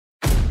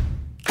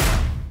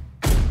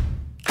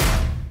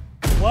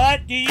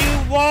What do you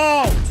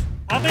want?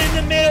 I'm in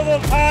the middle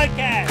of a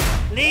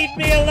podcast. Leave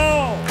me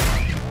alone.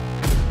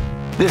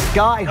 This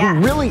guy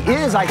who really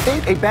is, I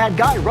think, a bad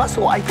guy.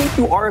 Russell, I think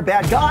you are a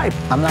bad guy.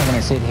 I'm not going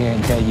to sit here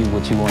and tell you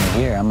what you want to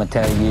hear. I'm going to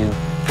tell you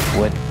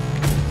what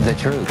the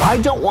truth. I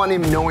don't want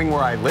him knowing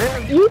where I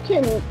live. You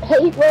can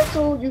hate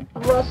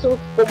Russell,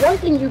 but one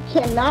thing you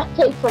cannot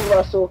take from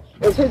Russell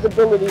is his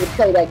ability to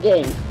play that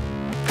game.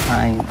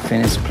 I ain't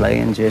finished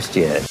playing just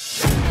yet.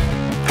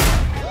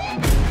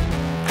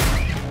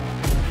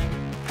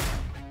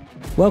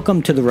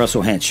 Welcome to the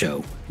Russell Hantz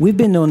Show. We've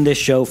been doing this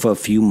show for a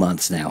few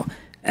months now,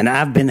 and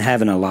I've been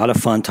having a lot of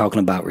fun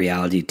talking about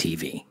reality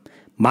TV.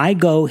 My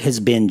goal has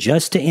been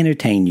just to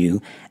entertain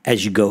you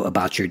as you go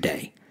about your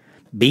day.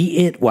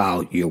 Be it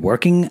while you're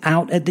working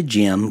out at the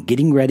gym,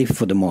 getting ready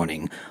for the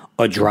morning,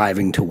 or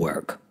driving to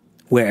work.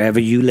 Wherever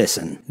you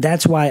listen.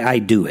 That's why I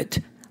do it.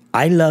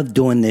 I love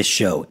doing this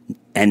show.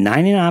 And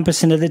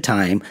 99% of the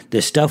time,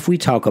 the stuff we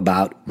talk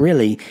about,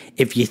 really,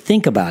 if you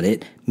think about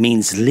it,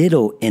 means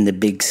little in the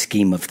big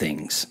scheme of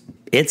things.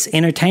 It's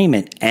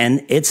entertainment,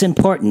 and it's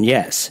important,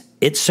 yes.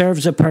 It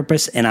serves a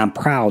purpose, and I'm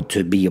proud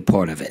to be a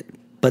part of it.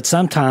 But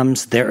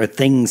sometimes there are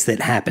things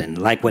that happen,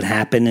 like what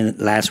happened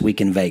last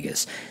week in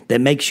Vegas, that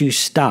makes you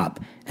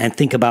stop and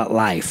think about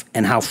life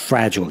and how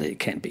fragile it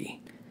can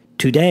be.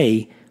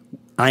 Today,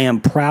 I am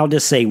proud to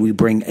say we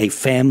bring a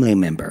family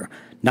member,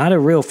 not a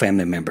real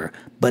family member,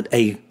 but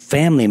a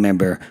family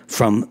member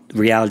from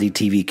reality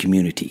TV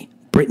community,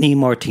 Brittany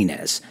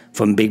Martinez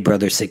from Big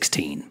Brother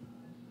 16.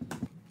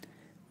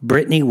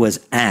 Brittany was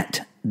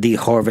at the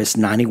Harvest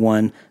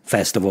 91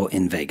 Festival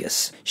in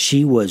Vegas.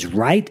 She was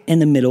right in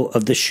the middle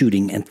of the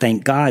shooting, and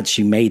thank God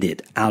she made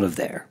it out of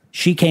there.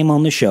 She came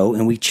on the show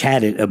and we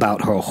chatted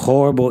about her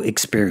horrible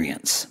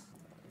experience.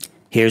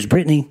 Here's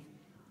Brittany.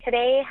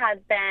 Today has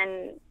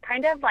been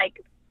kind of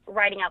like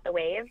riding out the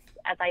waves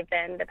as I've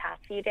been the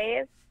past few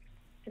days.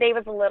 Today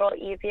was a little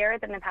easier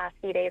than the past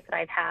few days that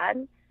I've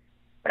had,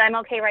 but I'm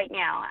okay right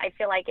now. I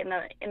feel like in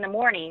the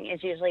morning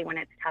is usually when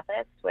it's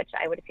toughest, which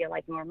I would feel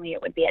like normally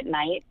it would be at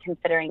night,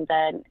 considering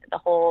the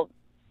whole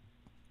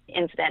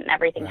incident and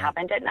everything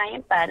happened at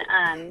night. But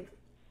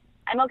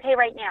I'm okay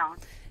right now.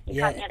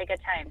 You caught me at a good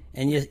time.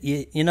 And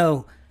you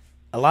know,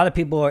 a lot of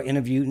people are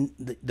interviewing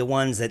the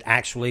ones that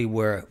actually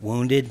were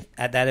wounded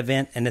at that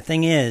event, and the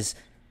thing is,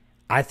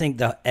 I think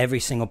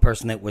every single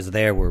person that was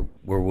there were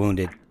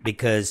wounded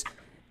because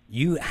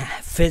you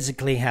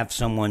physically have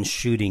someone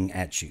shooting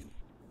at you.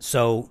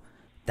 So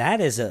that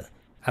is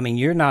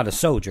you're not a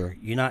soldier.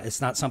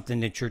 It's not something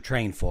that you're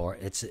trained for.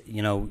 It's,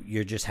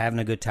 you're just having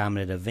a good time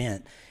at an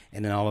event.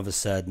 And then all of a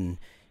sudden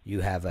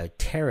you have a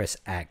terrorist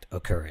act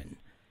occurring.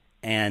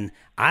 And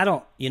I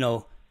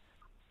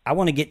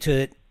want to get to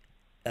it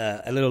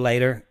a little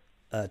later,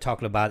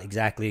 talking about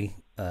exactly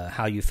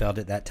how you felt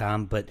at that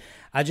time. But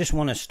I just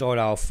want to start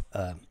off,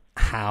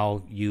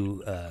 how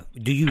you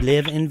do you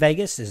live in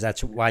Vegas? Is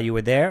that why you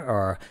were there,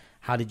 or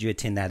how did you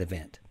attend that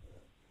event?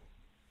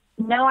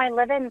 No, I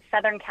live in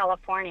Southern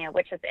California,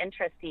 which is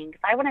interesting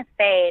because I want to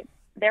say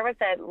there was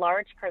a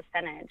large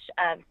percentage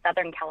of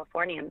Southern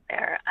Californians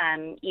there.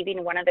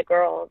 Even one of the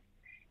girls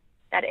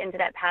that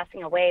ended up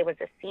passing away was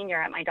a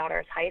senior at my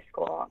daughter's high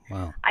school.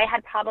 Wow. I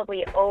had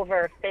probably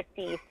over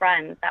 50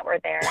 friends that were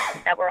there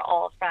that were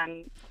all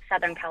from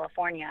Southern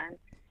California.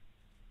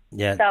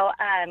 Yeah. So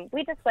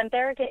we just went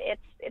there.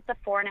 It's a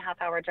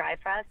 4.5-hour drive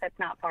for us. It's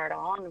not far at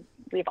all. And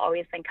we've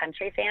always been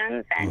country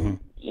fans. And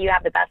you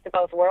have the best of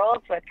both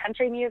worlds with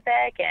country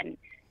music. And,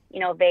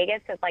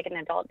 Vegas is like an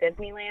adult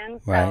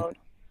Disneyland. Right. So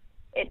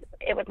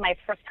it was my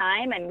first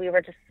time. And we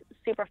were just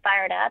super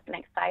fired up and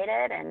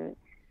excited. And,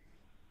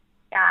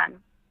 yeah.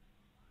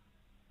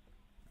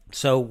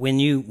 So when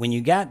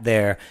you got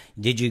there,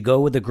 did you go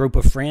with a group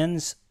of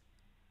friends?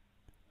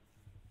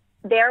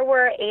 There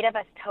were 8 of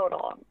us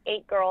total,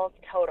 8 girls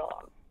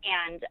total.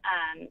 And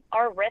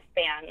our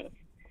wristbands,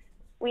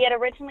 we had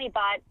originally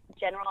bought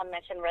general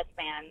admission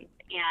wristbands,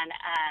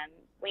 and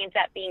we ended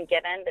up being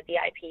given the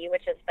VIP,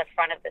 which is the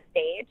front of the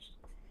stage.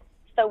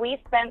 So we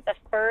spent the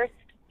first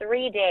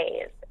 3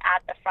 days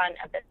at the front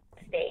of the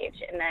stage,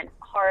 in the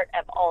heart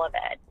of all of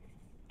it.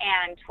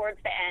 And towards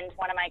the end,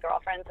 one of my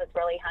girlfriends was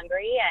really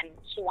hungry, and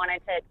she wanted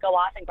to go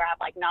off and grab,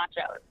 like,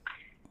 nachos.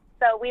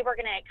 So we were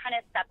going to kind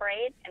of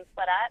separate and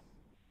split up.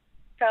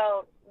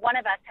 So one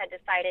of us had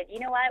decided, you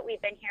know what,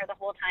 we've been here the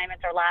whole time. It's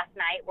our last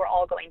night. We're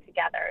all going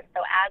together. So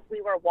as we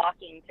were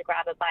walking to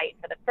grab a bite,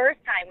 for the first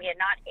time, we had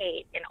not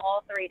ate in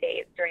all 3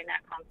 days during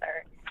that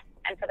concert.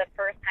 And for the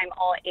first time,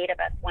 all 8 of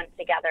us went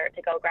together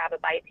to go grab a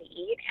bite to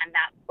eat. And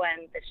that's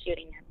when the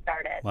shooting had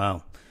started.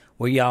 Wow.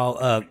 Were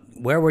y'all,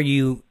 where were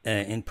you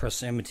in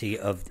proximity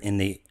in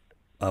the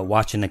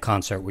watching the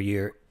concert? Were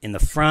you in the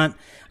front?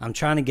 I'm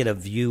trying to get a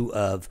view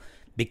of,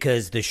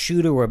 because the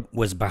shooter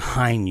was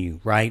behind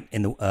you, right?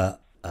 In the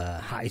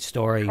high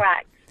story.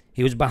 Correct.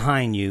 He was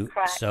behind you.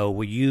 Correct. So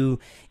were you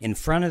in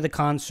front of the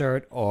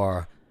concert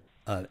or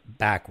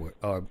backward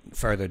or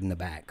further in the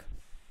back?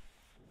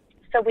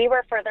 So we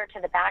were further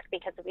to the back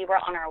because we were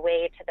on our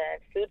way to the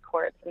food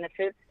courts and the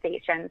food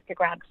stations to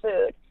grab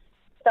food.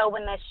 So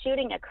when the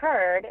shooting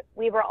occurred,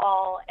 we were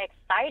all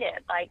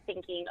excited, like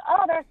thinking,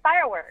 oh, there's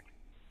fireworks.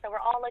 So we're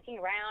all looking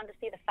around to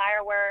see the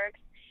fireworks,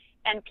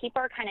 and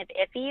people are kind of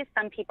iffy.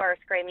 Some people are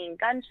screaming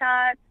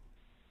gunshots,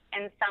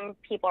 and some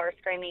people are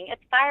screaming,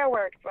 it's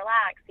fireworks,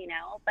 relax, you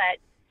know. But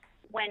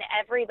when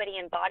everybody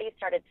in bodies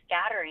started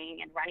scattering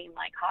and running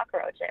like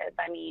cockroaches,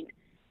 I mean,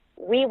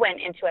 we went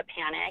into a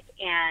panic,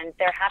 and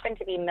there happened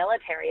to be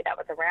military that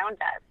was around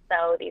us.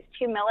 So these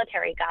two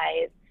military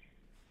guys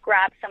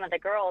grabbed some of the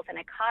girls, and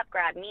a cop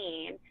grabbed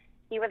me.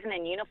 He wasn't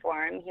in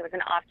uniform. He was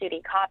an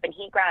off-duty cop, and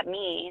he grabbed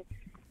me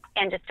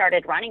and just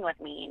started running with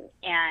me.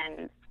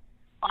 And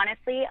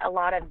honestly, a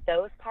lot of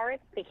those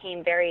parts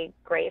became very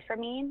gray for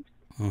me.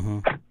 Mm-hmm.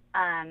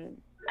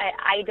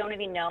 I don't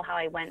even know how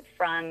I went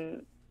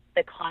from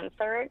the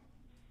concert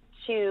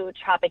to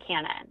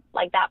Tropicana.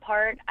 Like, that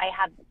part I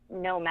have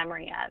no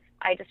memory of.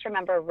 I just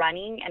remember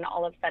running, and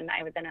all of a sudden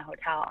I was in a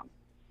hotel.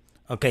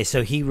 Okay,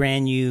 so he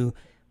ran you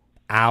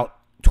out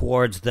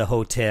towards the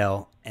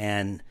hotel,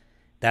 and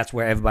that's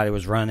where everybody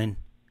was running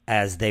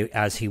as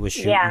he was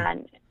shooting? Yeah.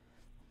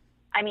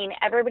 I mean,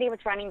 everybody was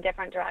running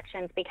different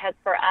directions, because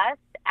for us,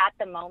 at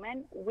the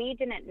moment, we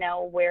didn't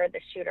know where the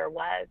shooter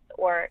was,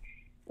 or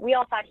we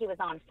all thought he was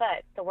on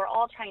foot. So we're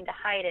all trying to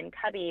hide in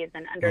cubbies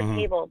and under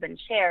tables and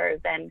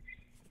chairs, and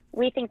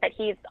we think that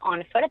he's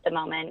on foot at the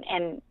moment.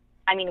 And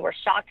I mean, we're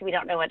shocked. We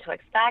don't know what to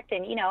expect.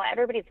 And, you know,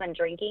 everybody's been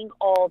drinking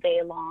all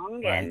day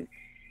long. Right. And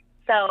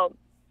so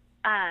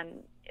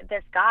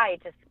this guy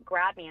just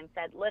grabbed me and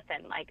said,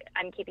 listen, like,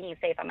 I'm keeping you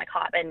safe. I'm a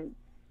cop, and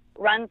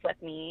runs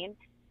with me.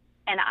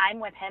 And I'm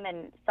with him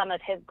and some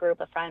of his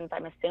group of friends,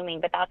 I'm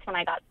assuming. But that's when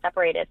I got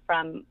separated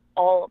from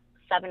all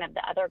 7 of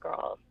the other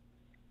girls.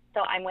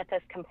 So I'm with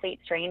this complete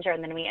stranger,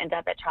 and then we end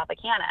up at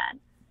Tropicana,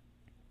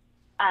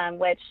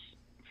 which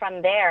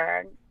from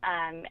there,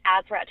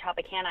 as we're at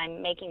Tropicana,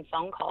 I'm making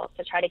phone calls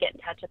to try to get in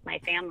touch with my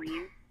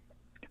family.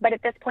 But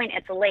at this point,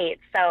 it's late.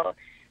 So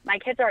my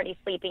kids are already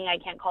sleeping. I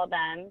can't call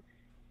them.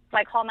 So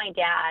I call my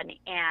dad,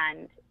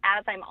 and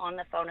as I'm on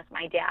the phone with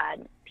my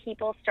dad,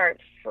 people start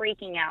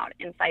freaking out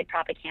inside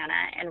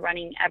Tropicana and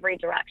running every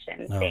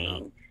direction,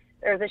 saying,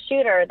 there's a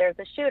shooter, there's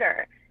a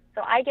shooter.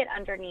 So I get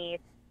underneath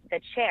the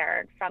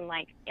chair from,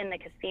 like, in the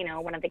casino,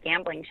 one of the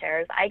gambling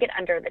chairs. I get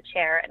under the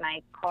chair, and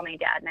I call my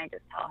dad, and I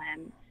just tell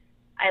him,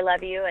 I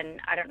love you, and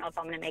I don't know if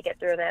I'm going to make it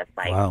through this.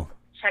 Like,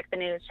 check the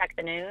news, check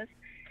the news.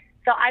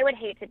 So I would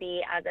hate to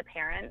be, as a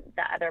parent,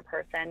 the other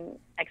person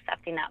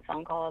accepting that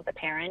phone call as a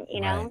parent, you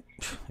know?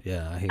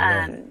 Yeah, I hear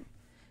that.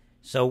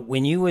 So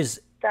when you was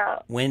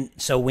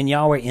when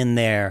y'all were in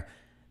there,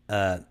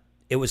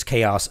 it was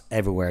chaos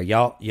everywhere.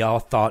 Y'all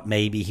thought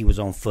maybe he was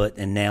on foot,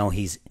 and now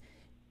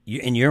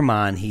in your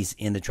mind he's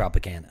in the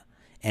Tropicana,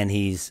 and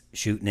he's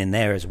shooting in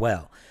there as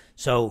well.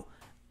 So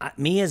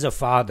me as a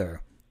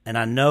father, and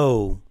I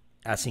know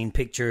I've seen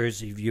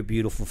pictures of your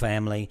beautiful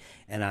family,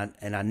 and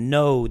I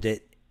know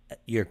that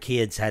your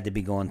kids had to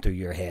be going through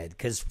your head,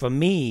 because for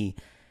me,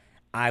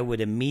 I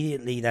would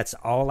immediately, that's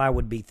all I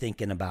would be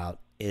thinking about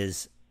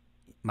is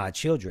my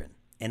children.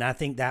 And I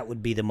think that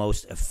would be the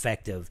most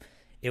effective.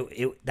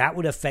 That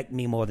would affect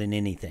me more than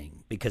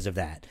anything because of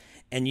that.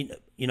 And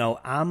you know,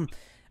 I'm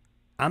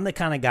the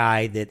kind of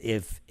guy that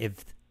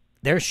if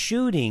they're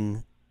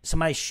shooting,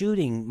 somebody's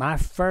shooting, my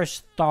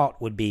first thought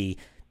would be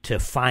to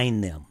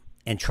find them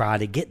and try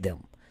to get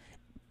them.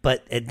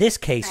 But in this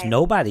case,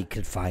 nobody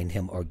could find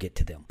him or get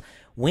to them.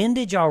 When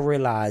did y'all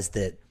realize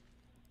that?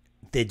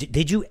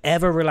 Did you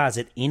ever realize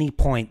at any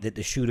point that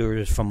the shooter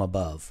is from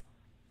above?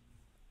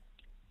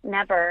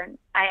 Never.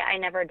 I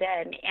never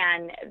did.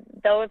 And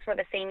those were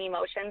the same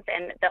emotions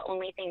and the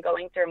only thing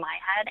going through my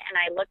head. And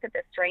I looked at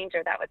the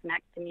stranger that was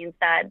next to me and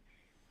said,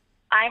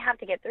 I have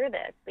to get through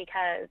this,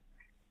 because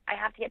I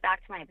have to get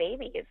back to my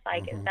babies.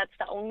 Like, that's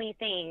the only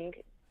thing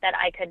that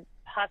I could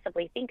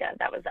possibly think of.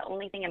 That was the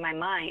only thing in my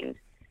mind,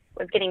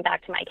 was getting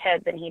back to my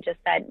kids. And he just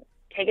said,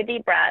 take a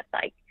deep breath.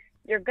 Like,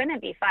 you're going to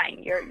be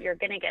fine. You're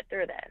going to get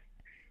through this.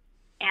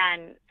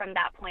 And from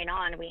that point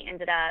on, we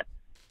ended up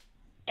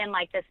in,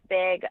 like, this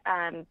big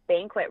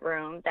banquet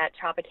room that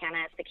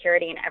Tropicana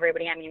security and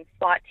everybody, I mean,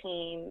 SWAT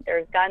team,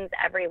 there's guns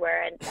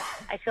everywhere. And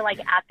I feel like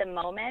at the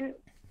moment,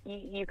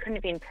 you couldn't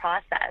even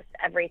process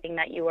everything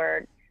that you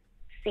were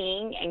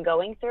seeing and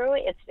going through.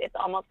 It's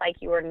almost like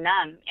you were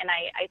numb. And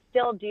I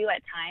still do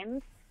at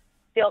times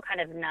feel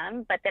kind of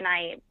numb, but then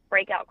I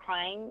break out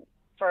crying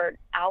for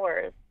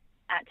hours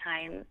at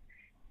times,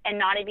 and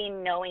not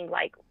even knowing,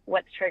 like,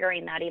 what's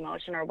triggering that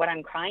emotion or what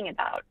I'm crying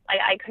about.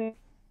 I couldn't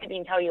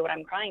even tell you what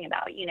I'm crying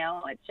about, you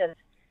know? It's just,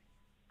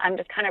 I'm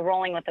just kind of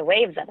rolling with the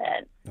waves of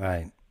it.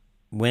 Right.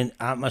 When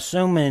I'm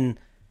assuming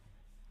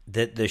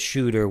that the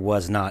shooter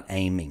was not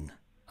aiming.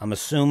 I'm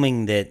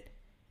assuming that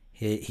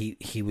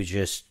he was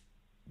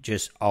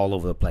just all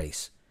over the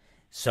place.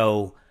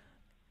 So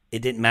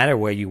it didn't matter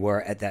where you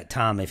were at that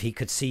time. If he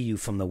could see you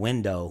from the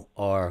window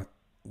or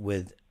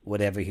with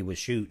whatever he was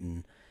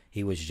shooting,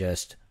 he was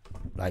just,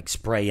 like,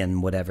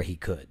 spraying whatever he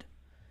could.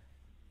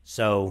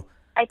 So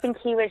I think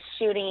he was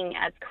shooting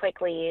as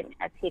quickly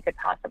as he could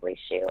possibly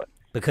shoot.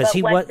 Because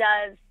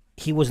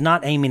he was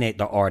not aiming at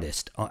the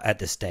artist at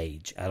the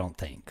stage, I don't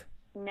think.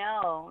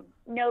 No,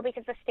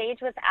 because the stage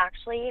was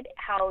actually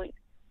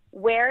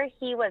where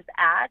he was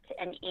at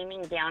and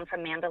aiming down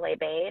from Mandalay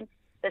Bay,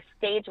 the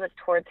stage was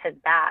towards his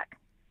back.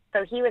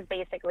 So he was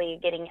basically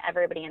getting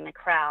everybody in the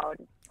crowd.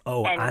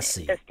 Oh, and I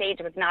see. The stage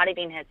was not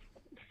even his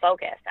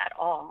focus at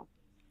all.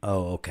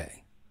 Oh,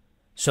 okay.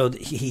 So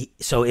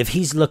so if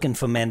he's looking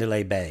for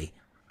Mandalay Bay,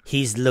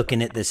 he's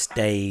looking at the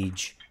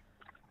stage.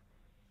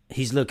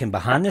 He's looking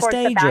behind the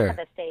stage, the back or of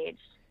the stage.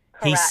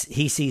 Correct.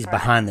 He sees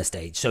Correct. behind the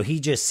stage. So he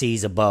just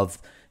sees above.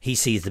 He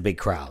sees the big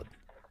crowd.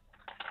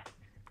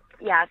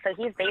 Yeah, so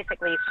he's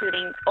basically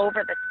shooting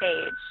over the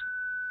stage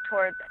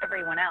towards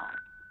everyone else.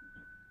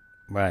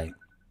 Right.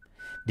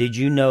 Did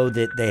you know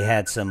that they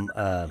had some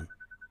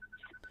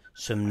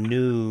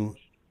new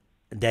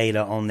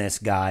data on this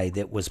guy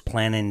that was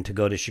planning to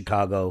go to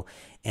Chicago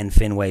and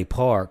Fenway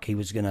Park? He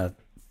was going to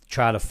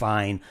try to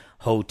find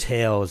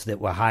hotels that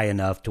were high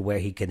enough to where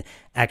he could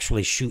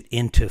actually shoot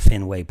into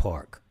Fenway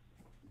Park.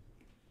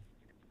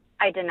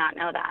 I did not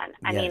know that.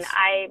 I Yes. mean,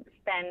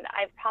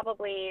 I've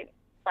probably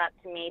slept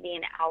maybe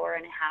an hour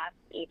and a half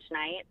each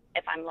night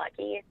if I'm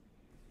lucky.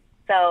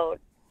 So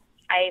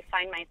I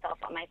find myself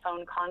on my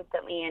phone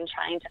constantly and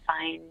trying to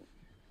find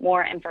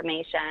more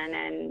information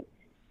and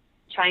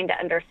trying to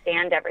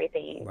understand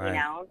everything, Right. you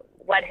know,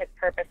 what his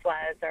purpose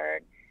was,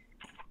 or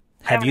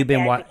Have you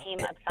been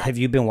Have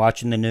you been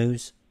watching the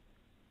news?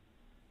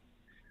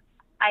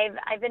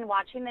 I've been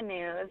watching the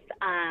news,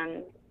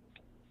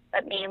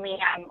 but mainly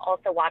I'm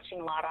also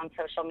watching a lot on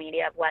social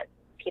media of what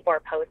people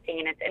are posting,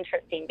 and it's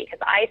interesting because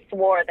I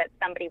swore that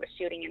somebody was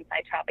shooting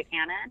inside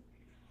Tropicana,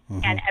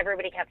 and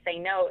everybody kept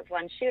saying, no, it was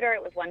one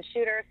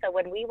shooter. So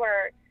when we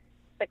were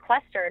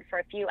sequestered for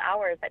a few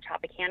hours at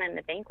Tropicana in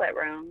the banquet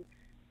room,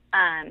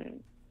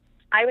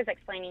 I was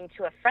explaining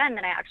to a friend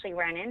that I actually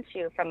ran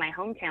into from my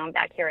hometown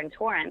back here in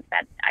Torrance,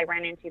 that I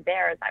ran into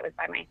there as I was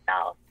by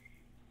myself.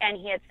 And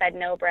he had said,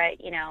 no,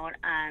 Brett, you know,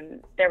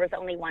 there was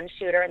only one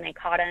shooter and they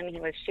caught him. He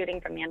was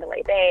shooting from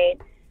Mandalay Bay.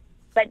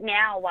 But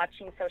now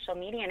watching social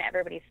media and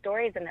everybody's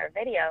stories and their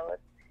videos,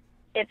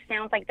 it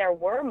sounds like there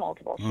were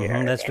multiple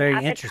shooters. That's And very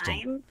at the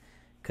interesting. time,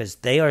 Because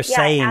they are at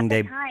saying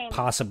the they time-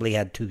 possibly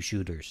had two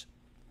shooters.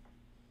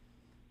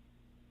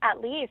 at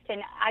least,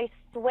 and I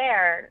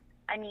swear,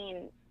 I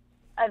mean,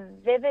 a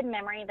vivid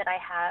memory that I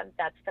have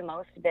that's the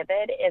most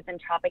vivid is in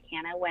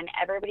Tropicana when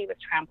everybody was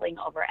trampling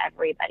over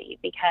everybody,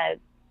 because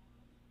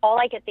all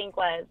I could think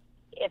was,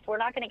 if we're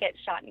not going to get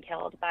shot and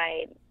killed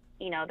by,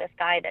 you know, this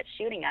guy that's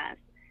shooting us,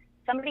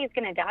 somebody's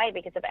going to die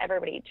because of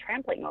everybody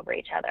trampling over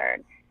each other.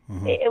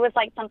 It was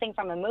like something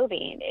from a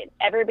movie.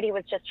 Everybody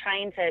was just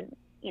trying to,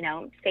 you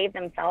know, save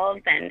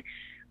themselves. And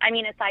I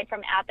mean, aside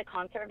from at the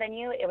concert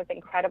venue, it was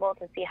incredible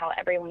to see how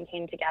everyone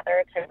came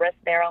together to risk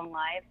their own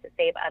lives to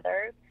save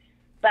others.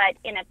 But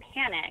in a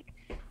panic,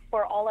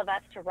 for all of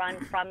us to run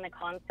from the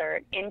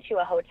concert into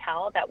a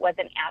hotel that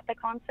wasn't at the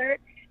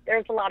concert,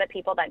 there's a lot of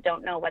people that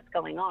don't know what's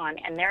going on,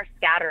 and they're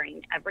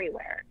scattering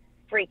everywhere,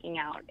 freaking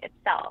out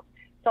itself.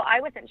 So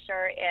I wasn't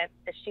sure if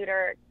the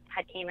shooter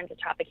had came into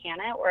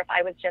Tropicana or if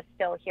I was just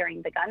still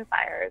hearing the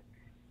gunfires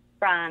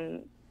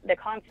from the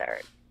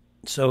concert.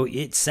 So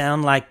it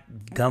sounded like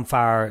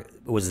gunfire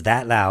was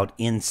that loud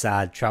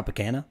inside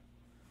Tropicana?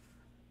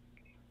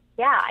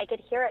 Yeah, I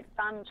could hear it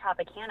from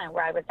Tropicana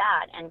where I was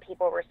at, and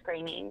people were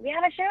screaming, "We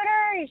have a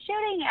shooter, he's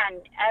shooting,"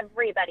 and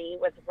everybody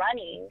was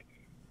running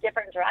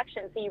different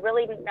directions, so you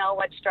really didn't know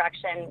which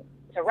direction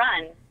to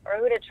run or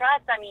who to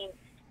trust. I mean,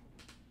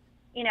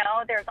 you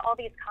know, there's all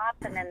these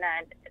cops and then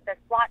the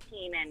SWAT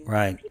team and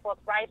Right. people with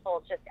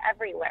rifles just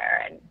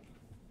everywhere, and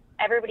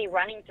everybody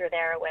running through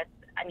there with,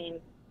 I mean,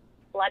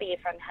 bloody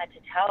from head to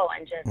toe,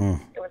 and just,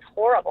 it was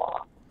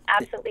horrible,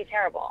 absolutely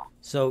terrible.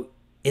 So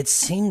it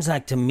seems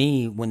like to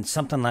me when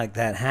something like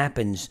that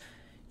happens,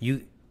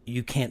 you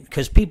can't,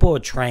 because people are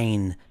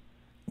trained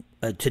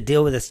to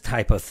deal with this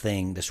type of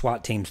thing. The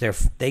SWAT teams,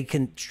 they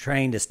can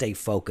train to stay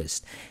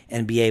focused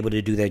and be able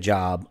to do their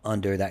job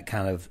under that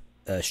kind of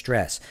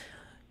stress.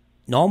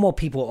 Normal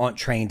people aren't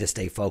trained to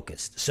stay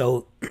focused.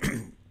 So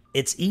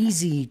it's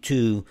easy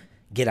to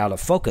get out of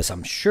focus,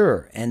 I'm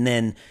sure. And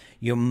then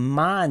your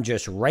mind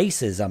just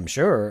races, I'm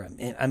sure.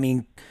 I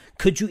mean,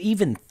 could you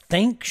even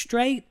think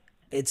straight?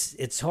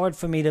 It's hard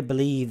for me to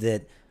believe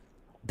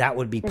that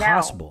would be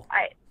possible. No,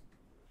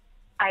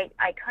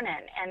 I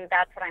couldn't, and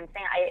that's what I'm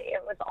saying.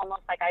 It was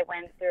almost like I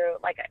went through,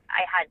 like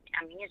I had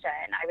amnesia,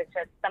 and I was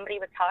just, somebody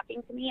was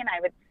talking to me, and I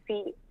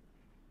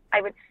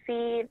would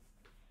see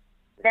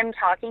them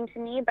talking to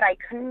me, but I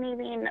couldn't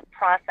even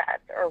process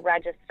or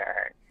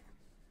register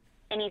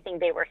anything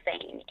they were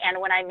saying.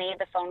 And when I made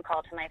the phone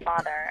call to my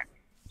father,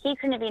 he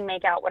couldn't even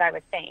make out what I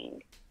was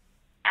saying.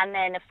 And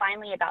then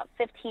finally, about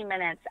 15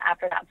 minutes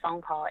after that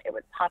phone call, it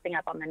was popping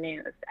up on the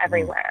news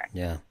everywhere.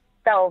 Yeah.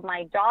 So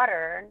my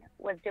daughter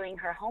was doing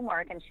her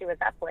homework, and she was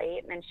up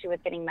late, and she was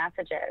getting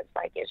messages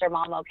like, "Is your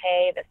mom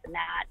okay?" This and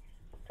that.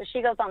 So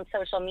she goes on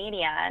social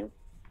media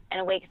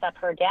and wakes up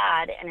her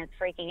dad and is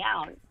freaking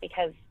out,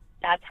 because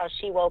that's how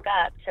she woke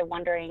up to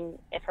wondering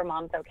if her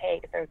mom's okay,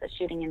 because there was a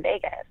shooting in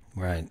Vegas.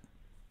 Right.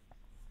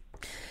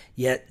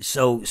 Yeah,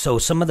 so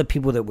some of the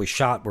people that were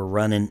shot were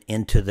running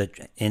into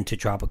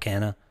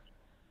Tropicana.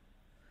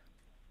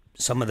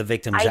 Some of the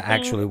victims that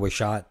actually were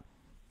shot.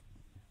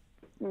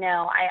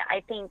 No,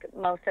 I think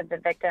most of the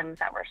victims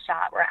that were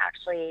shot were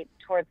actually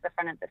towards the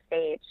front of the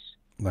stage.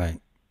 Right.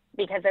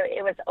 Because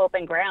it was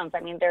open grounds.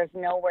 I mean, there's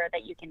nowhere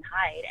that you can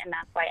hide, and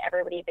that's why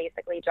everybody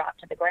basically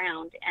dropped to the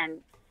ground and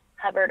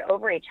hovered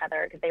over each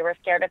other because they were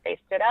scared if they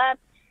stood up.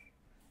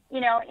 You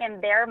know,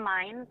 in their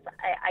minds,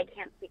 I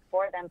can't speak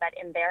for them, but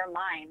in their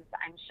minds,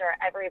 I'm sure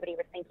everybody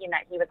was thinking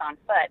that he was on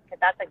foot, because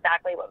that's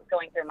exactly what was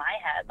going through my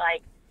head.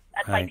 Like,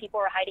 that's why people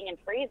were hiding in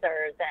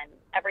freezers and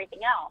everything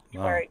else,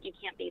 where you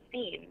can't be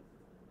seen.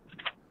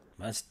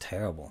 That's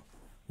terrible.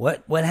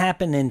 What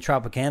happened in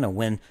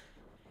Tropicana?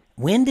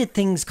 When did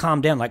things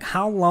calm down? Like,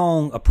 how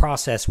long a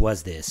process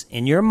was this?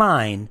 In your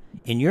mind,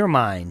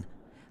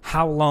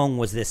 how long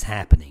was this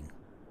happening?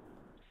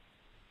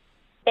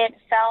 It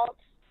felt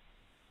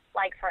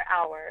like for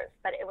hours,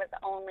 but it was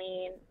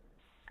only,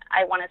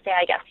 I want to say,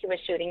 I guess he was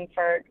shooting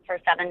for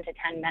 7 to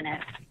 10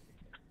 minutes.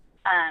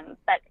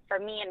 But for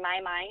me, in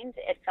my mind,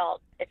 it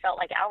felt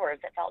like hours.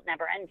 It felt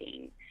never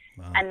ending.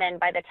 Wow. And then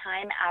by the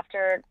time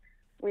after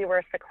we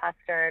were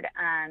sequestered,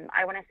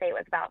 I want to say it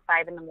was about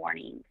 5 in the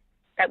morning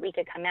that we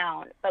could come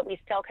out, but we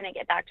still couldn't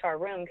get back to our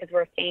room because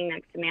we're staying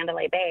next to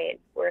Mandalay Bay.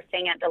 We're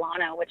staying at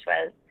Delano, which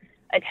was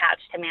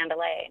attached to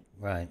Mandalay.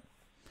 Right.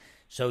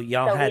 So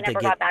y'all had to we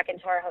never got back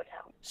into our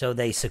hotel. So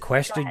they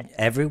sequestered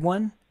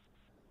everyone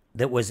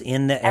that was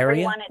in the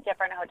area? Everyone at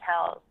different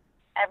hotels.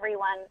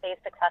 Everyone, they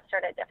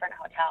sequestered at different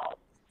hotels.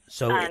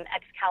 So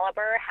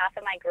Excalibur, half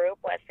of my group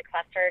was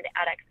sequestered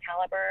at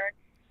Excalibur.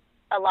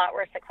 A lot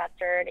were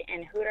sequestered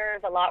in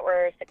Hooters. A lot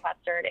were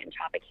sequestered in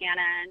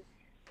Tropicana.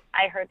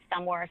 I heard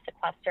some were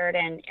sequestered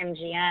in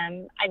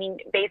MGM. I mean,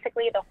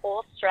 basically the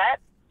whole strip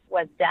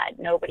was dead.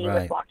 Nobody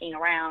was walking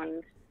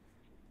around.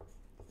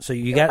 So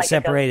you got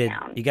separated.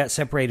 You got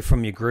separated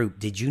from your group.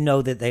 Did you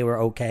know that they were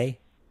okay?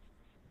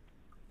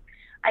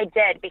 I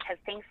did, because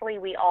thankfully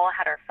we all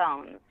had our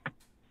phones,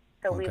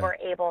 so we were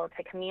able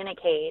to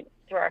communicate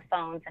through our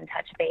phones and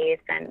touch base,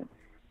 and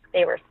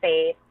they were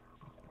safe.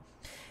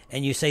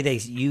 And you say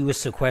you were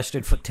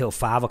sequestered till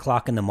 5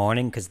 o'clock in the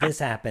morning, because this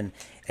happened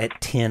at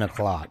 10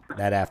 o'clock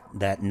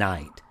that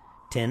night,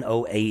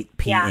 10:08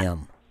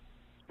 p.m.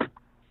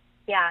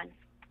 Yeah.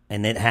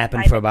 And it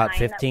happened for about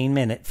 20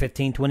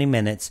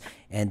 minutes,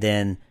 and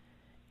then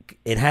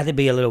it had to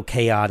be a little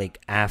chaotic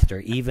after,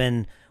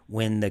 even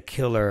when the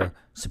killer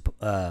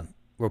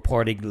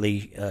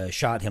reportedly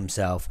shot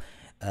himself.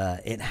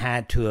 It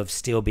had to have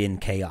still been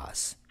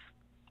chaos.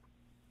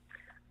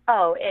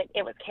 Oh,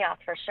 it was chaos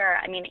for sure.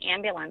 I mean,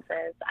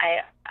 ambulances.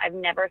 I've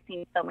never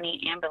seen so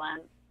many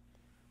ambulances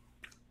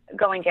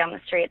going down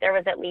the street. There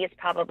was at least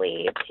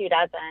probably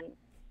 24,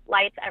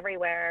 lights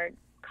everywhere,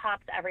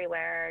 cops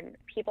everywhere,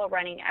 people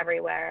running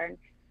everywhere.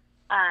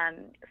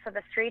 So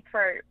the streets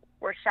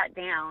were shut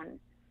down.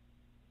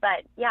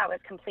 But yeah, it was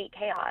complete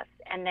chaos.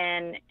 And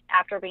then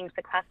after being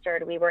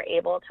sequestered, we were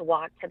able to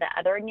walk to the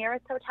other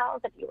nearest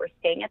hotels if you were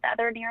staying at the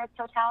other nearest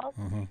hotels.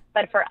 Mm-hmm.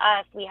 But for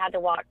us, we had to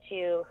walk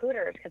to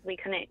Hooters because we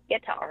couldn't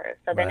get to ours.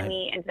 So then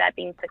we ended up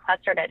being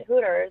sequestered at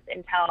Hooters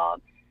until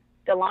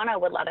Delano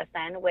would let us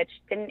in, which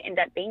didn't end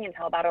up being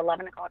until about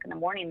 11 o'clock in the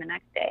morning the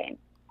next day.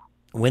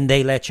 When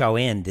they let y'all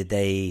in, did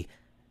they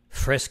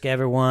frisk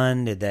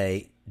everyone? Did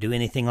they do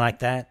anything like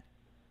that?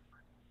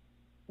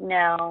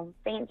 No,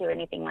 they didn't do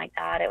anything like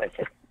that.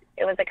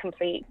 It was a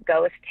complete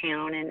ghost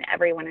town and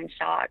everyone in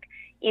shock.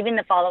 Even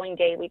the following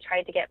day, we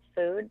tried to get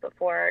food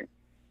before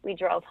we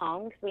drove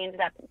home because we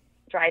ended up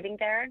driving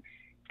there.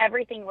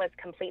 Everything was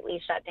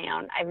completely shut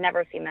down. I've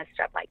never seen this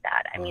strip like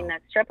that. I mean, the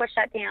strip was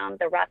shut down,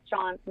 the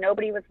restaurants,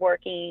 nobody was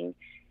working.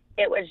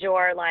 It was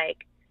your,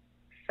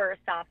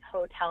 first off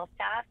hotel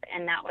staff,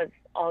 and that was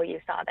all you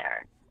saw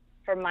there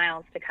for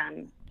miles to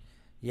come.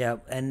 Yeah,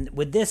 and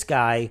with this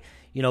guy,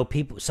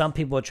 some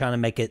people are trying to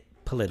make it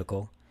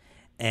political.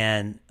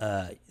 And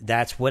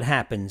that's what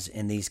happens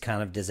in these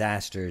kind of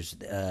disasters.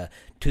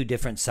 Two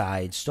different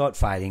sides start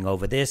fighting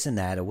over this and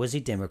that. Or was he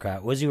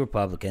Democrat? Was he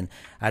Republican?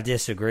 I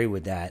disagree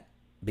with that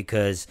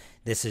because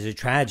this is a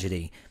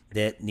tragedy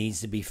that needs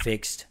to be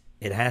fixed.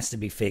 It has to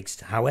be fixed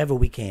however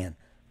we can.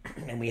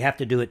 And we have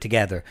to do it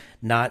together,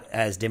 not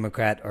as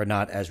Democrat or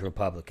not as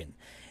Republican.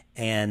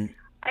 And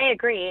I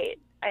agree.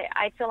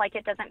 I feel like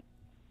it doesn't,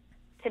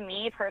 to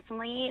me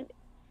personally,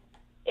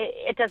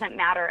 it doesn't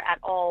matter at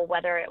all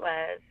whether it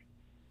was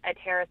a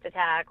terrorist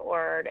attack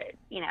or,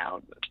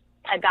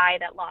 a guy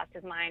that lost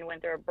his mind,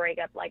 went through a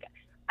breakup.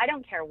 I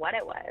don't care what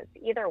it was.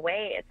 Either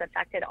way, it's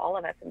affected all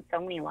of us in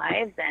so many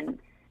lives, and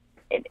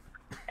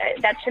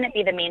that shouldn't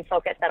be the main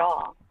focus at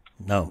all.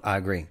 No, I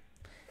agree.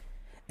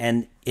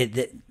 And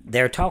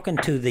they're talking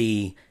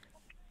to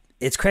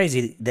it's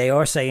crazy. They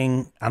are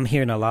saying, I'm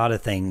hearing a lot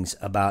of things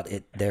about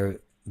it, there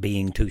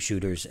being two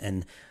shooters,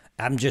 and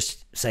I'm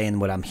just saying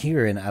what I'm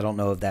hearing. I don't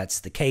know if that's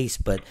the case,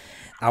 but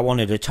I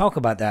wanted to talk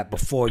about that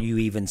before you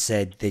even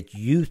said that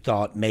you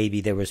thought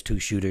maybe there was two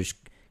shooters,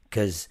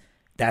 because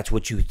that's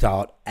what you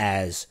thought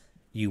as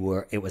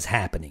it was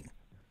happening.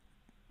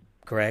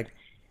 correct?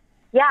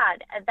 Yeah,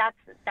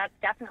 that's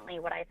definitely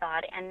what I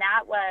thought. And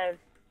that was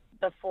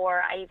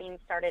before I even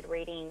started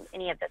reading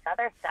any of this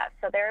other stuff.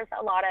 So there's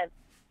a lot of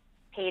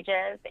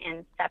pages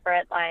and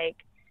separate, like,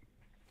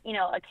 you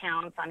know,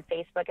 accounts on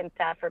Facebook and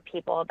stuff for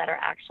people that are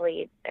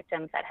actually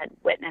victims that had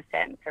witnessed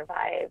it and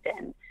survived.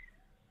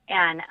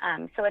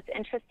 And so it's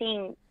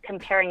interesting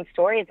comparing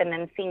stories and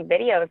then seeing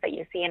videos that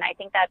you see. And I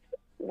think that's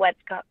what's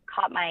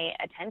caught my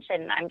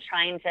attention. I'm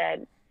trying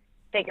to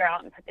figure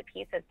out and put the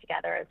pieces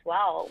together as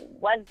well.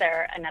 Was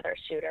there another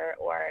shooter?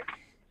 Or,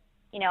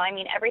 you know, I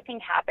mean, everything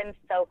happens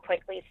so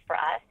quickly for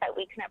us that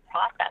we couldn't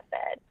process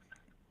it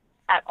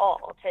at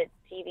all to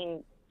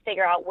even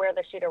figure out where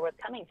the shooter was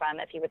coming from,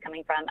 if he was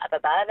coming from up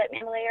above at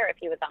Mandalay or if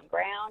he was on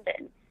ground.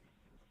 And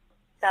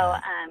so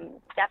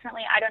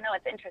definitely, I don't know,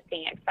 it's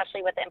interesting,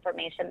 especially with the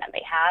information that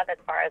they have as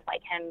far as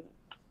like him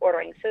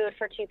ordering food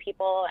for two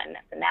people and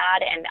this and that.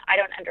 And I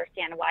don't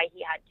understand why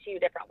he had two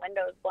different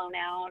windows blown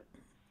out.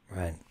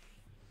 Right.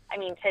 I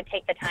mean, to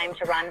take the time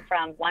to run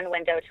from one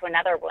window to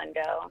another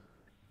window.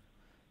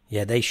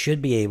 Yeah, they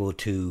should be able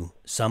to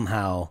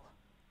somehow,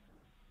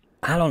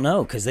 I don't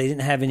know, because they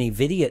didn't have any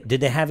video. Did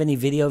they have any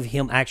video of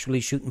him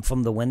actually shooting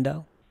from the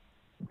window?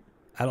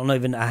 I don't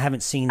know, I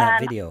haven't seen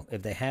that video,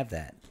 if they have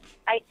that.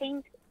 I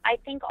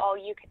think all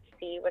you could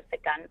see was the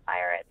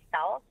gunfire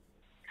itself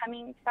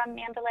coming from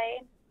Mandalay,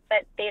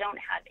 but they don't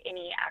have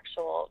any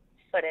actual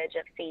footage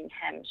of seeing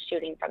him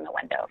shooting from the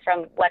window,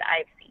 from what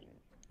I've seen.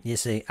 You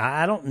see,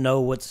 I don't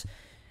know what's,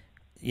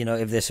 you know,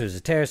 if this was a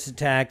terrorist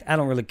attack. I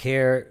don't really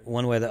care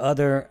one way or the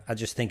other. I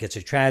just think it's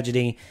a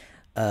tragedy.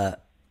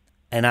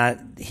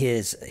 And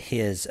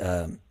his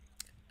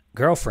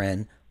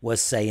girlfriend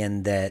was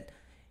saying that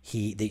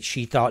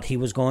she thought he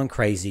was going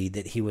crazy,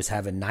 that he was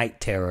having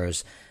night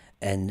terrors,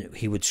 and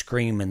he would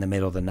scream in the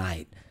middle of the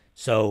night.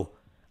 So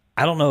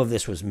I don't know if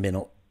this was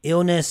mental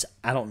illness.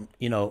 I don't,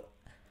 you know,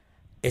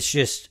 it's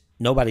just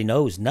nobody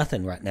knows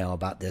nothing right now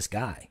about this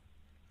guy.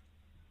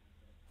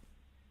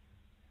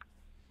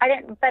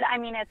 But I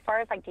mean, as far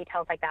as like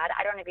details like that,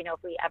 I don't even know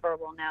if we ever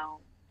will know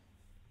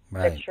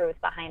the truth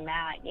behind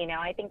that. You know,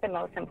 I think the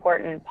most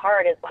important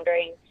part is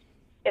wondering,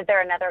 is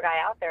there another guy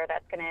out there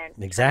that's going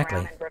to turn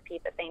around and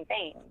repeat the same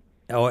thing?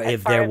 Or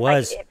if there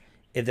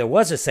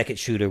was a second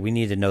shooter, we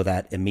need to know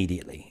that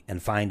immediately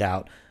and find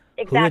out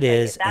who it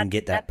is and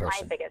get that person.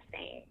 That's my biggest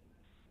thing.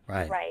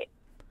 Right.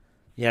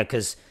 Yeah,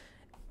 because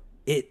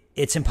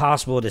it's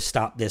impossible to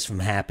stop this from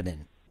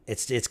happening.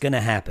 It's going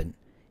to happen.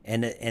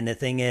 And the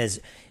thing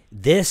is,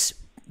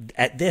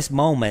 at this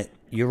moment,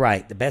 you're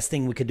right. The best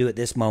thing we could do at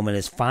this moment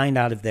is find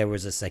out if there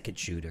was a second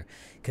shooter.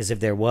 Because if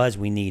there was,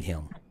 we need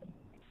him.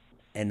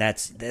 And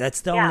that's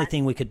the only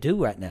thing we could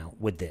do right now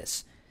with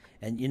this.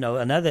 And, you know,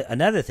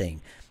 another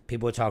thing,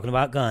 people are talking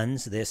about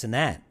guns, this and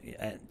that,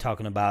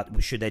 talking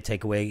about should they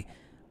take away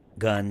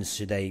guns?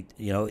 Should they,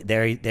 you know,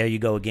 there you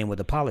go again with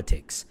the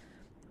politics.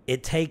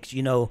 It takes,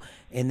 you know,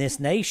 in this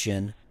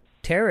nation,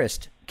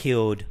 terrorists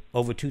killed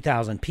over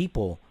 2,000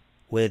 people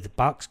with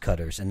box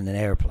cutters in an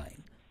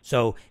airplane.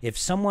 So if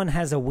someone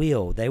has a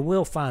will, they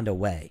will find a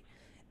way.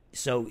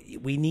 So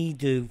we need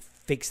to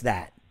fix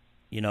that.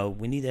 You know,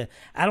 we need to,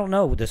 I don't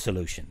know the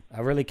solution.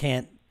 I really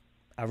can't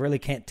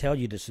tell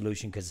you the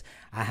solution because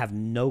I have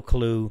no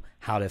clue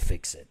how to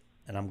fix it.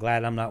 And I'm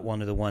glad I'm not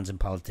one of the ones in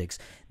politics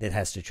that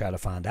has to try to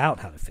find out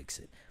how to fix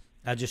it.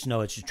 I just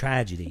know it's a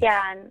tragedy.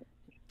 Yeah.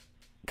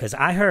 Because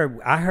I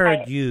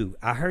heard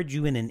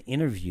you in an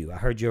interview. I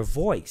heard your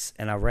voice,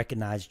 and I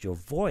recognized your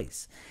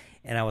voice.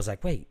 And I was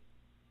like, wait.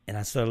 And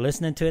I started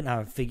listening to it,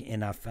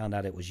 and I found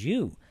out it was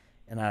you.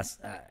 And I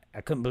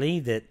couldn't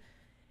believe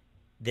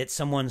that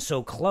someone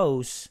so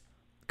close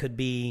could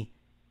be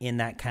in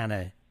that kind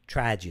of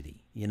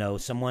tragedy. You know,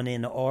 someone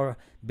in or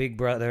Big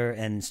Brother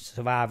and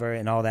Survivor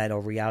and all that,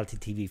 or reality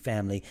TV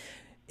family.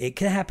 It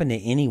can happen to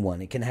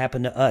anyone. It can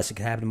happen to us. It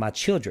can happen to my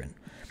children.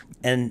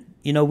 And,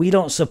 you know, we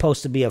don't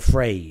supposed to be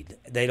afraid.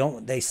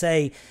 They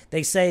say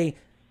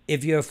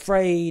if you're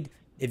afraid,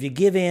 if you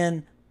give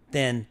in,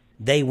 then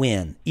they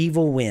win.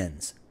 Evil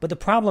wins. But the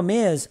problem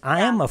is,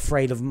 I am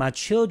afraid of my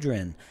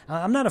children.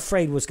 I'm not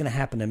afraid what's going to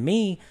happen to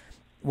me.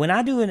 When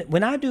I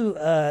do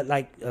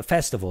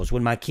festivals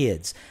with my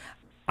kids,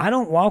 I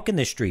don't walk in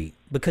the street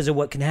because of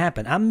what can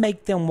happen. I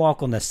make them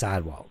walk on the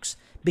sidewalks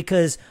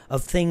because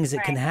of things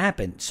that can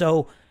happen.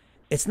 So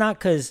it's not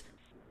because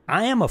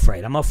I am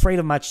afraid. I'm afraid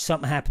of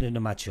something happening to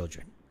my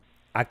children.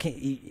 I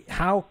can't.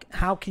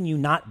 How can you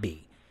not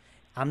be?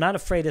 I'm not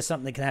afraid of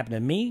something that can happen to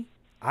me.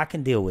 I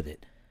can deal with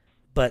it,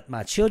 but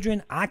my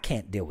children, I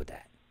can't deal with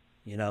that.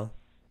 You know.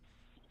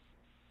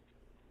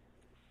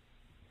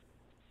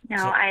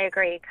 No, I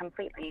agree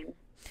completely.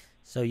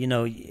 So, you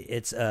know,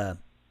 it's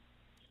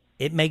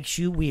it makes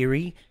you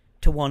weary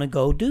to want to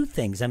go do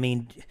things. I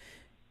mean,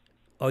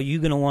 are you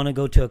going to want to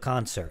go to a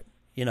concert?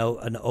 You know,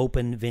 an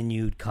open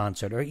venue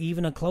concert or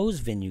even a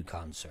closed venue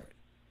concert?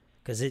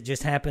 Because it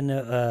just happened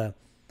to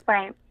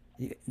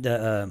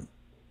the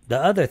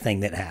other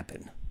thing that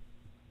happened.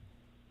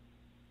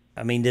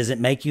 I mean, does it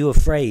make you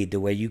afraid the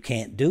way you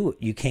can't do it?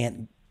 You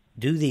can't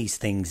do these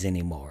things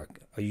anymore?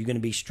 Are you going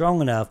to be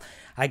strong enough?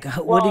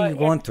 What are you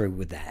going through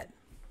with that?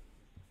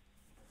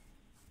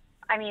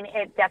 I mean,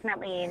 it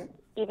definitely,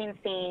 even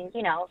seeing,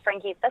 you know,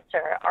 Frankie's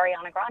sister,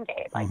 Ariana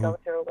Grande, like go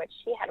through what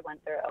she had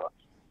went through,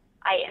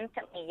 I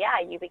instantly,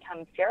 you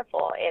become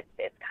fearful.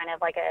 It's kind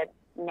of like a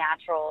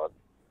natural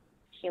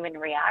human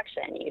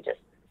reaction.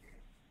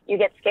 You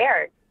get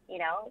scared, you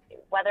know,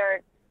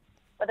 whether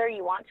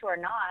you want to or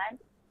not.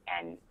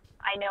 And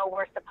I know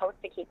we're supposed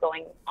to keep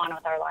going on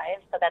with our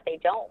lives so that they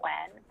don't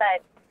win,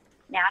 but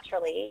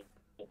naturally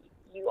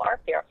you are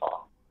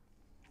fearful.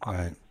 All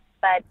right.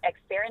 But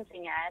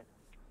experiencing it,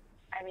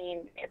 I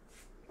mean,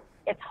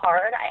 it's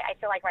hard. I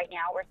feel like right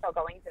now we're still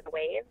going through the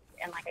waves.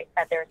 And like I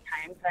said, there's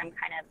times that I'm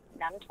kind of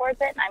numb towards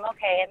it and I'm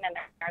okay. And then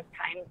there's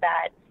times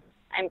that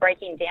I'm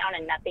breaking down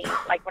and nothing,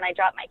 like when I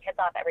drop my kids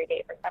off every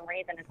day for some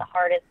reason, it's the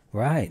hardest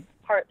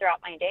part throughout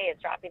my day is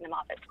dropping them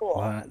off at school.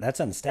 Well, that's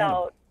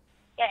understandable.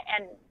 So,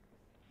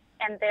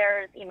 and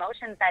there's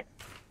emotions that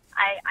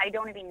I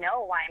don't even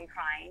know why I'm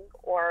crying,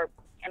 or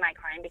am I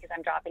crying because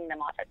I'm dropping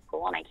them off at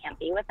school and I can't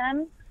be with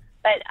them?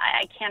 But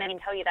I can't even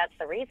tell you that's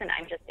the reason.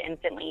 I'm just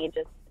instantly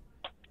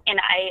and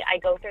I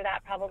go through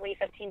that probably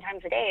 15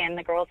 times a day. And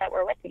the girls that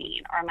were with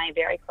me are my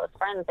very close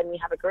friends, and we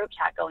have a group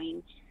chat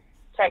going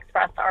to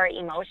express our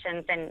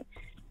emotions and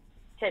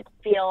to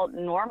feel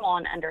normal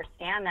and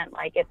understand that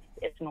like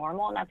it's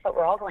normal and that's what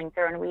we're all going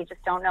through, and we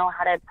just don't know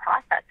how to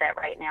process it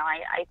right now.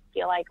 I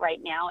feel like right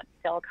now it's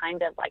still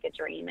kind of like a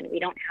dream and we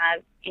don't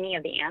have any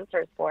of the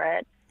answers for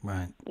it.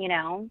 Right. You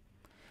know?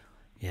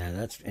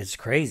 Yeah, it's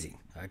crazy.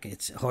 Like,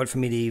 it's hard for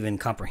me to even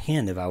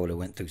comprehend if I would have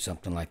went through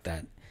something like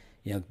that.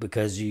 You know,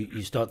 because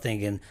you start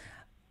thinking,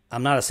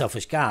 I'm not a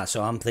selfish guy,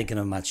 so I'm thinking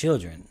of my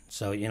children.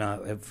 So, you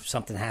know, if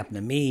something happened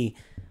to me,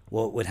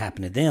 what would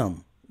happen to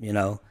them, you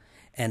know?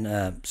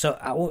 And so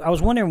I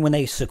was wondering, when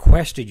they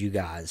sequestered you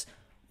guys,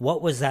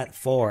 what was that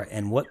for,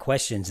 and what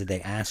questions did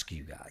they ask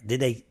you guys? Did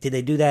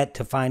they do that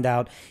to find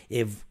out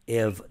if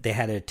they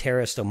had a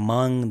terrorist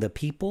among the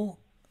people?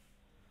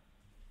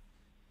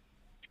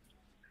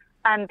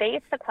 They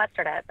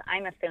sequestered us,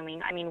 I'm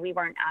assuming. I mean, we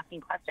weren't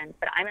asking questions,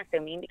 but I'm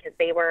assuming because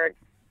they were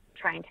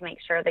trying to make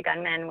sure the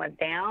gunman was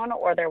down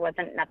or there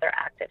wasn't another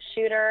active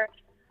shooter.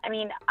 I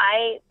mean,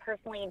 I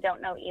personally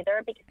don't know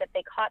either, because if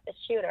they caught the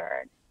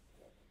shooter,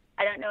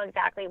 I don't know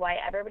exactly why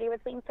everybody was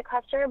being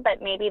sequestered,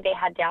 but maybe they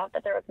had doubt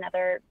that there was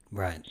another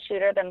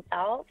shooter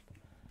themselves.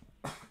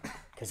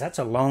 Because that's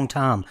a long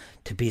time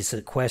to be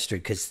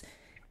sequestered, because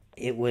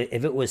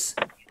if it was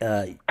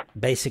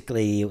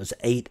basically it was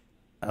 8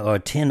 or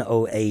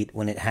 10:08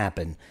 when it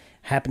happened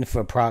for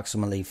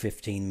approximately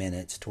 15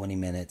 minutes, 20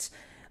 minutes.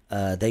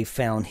 They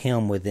found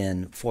him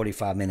within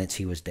 45 minutes.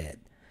 He was dead.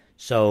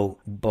 So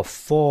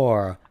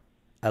before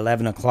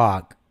 11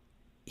 o'clock,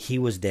 he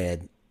was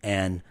dead,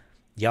 and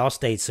y'all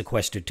stayed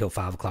sequestered till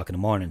 5 o'clock in the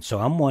morning. So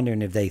I'm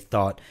wondering if they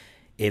thought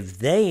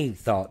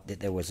that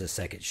there was a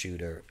second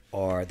shooter,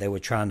 or they were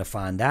trying to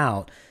find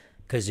out,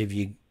 because if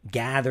you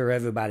gather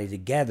everybody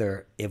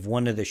together, if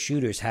one of the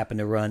shooters happened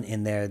to run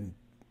in there,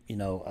 you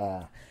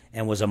know,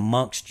 and was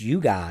amongst you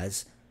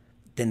guys,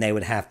 then they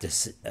would have to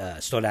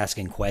start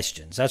asking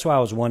questions. That's why I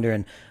was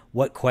wondering,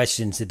 what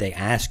questions did they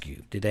ask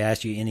you? Did they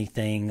ask you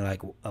anything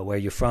like where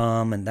you're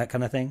from and that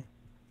kind of thing?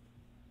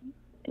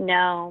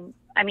 No.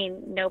 I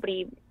mean,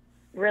 nobody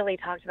really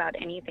talked about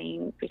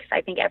anything, because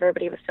I think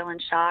everybody was still in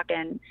shock,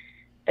 and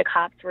the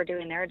cops were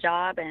doing their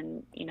job,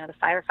 and, you know, the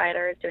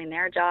firefighters doing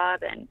their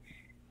job, and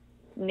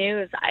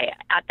news.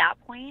 At that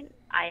point,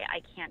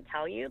 I can't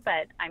tell you,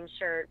 but I'm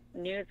sure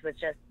news was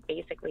just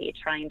basically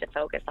trying to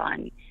focus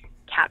on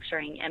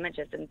capturing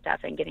images and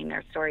stuff and getting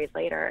their stories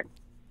later.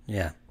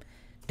 Yeah.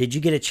 Did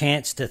you get a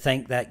chance to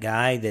thank that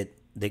guy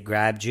that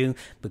grabbed you?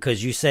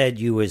 Because you said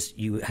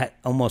you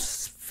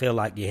almost feel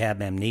like you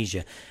have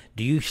amnesia.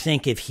 Do you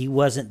think if he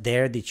wasn't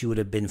there that you would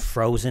have been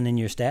frozen in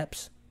your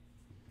steps?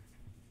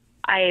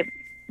 I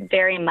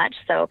very much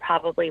so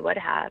probably would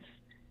have.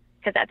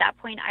 Because at that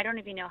point, I don't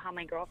even know how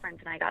my girlfriends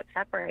and I got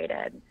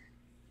separated.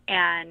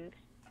 And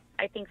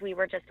I think we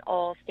were just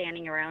all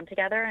standing around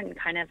together and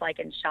kind of like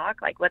in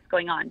shock, like, what's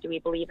going on? Do we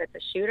believe it's a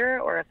shooter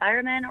or a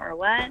fireman or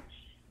what?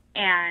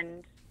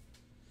 And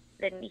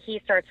then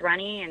he starts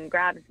running and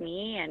grabs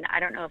me, and I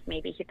don't know if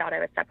maybe he thought I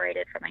was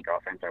separated from my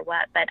girlfriends or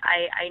what, but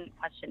I didn't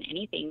question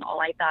anything. All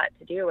I thought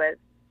to do was,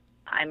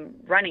 I'm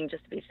running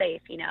just to be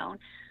safe, you know,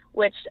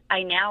 which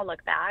I now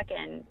look back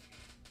and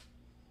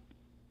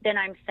then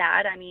I'm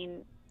sad. I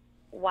mean,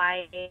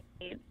 why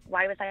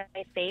was I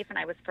safe and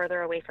I was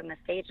further away from the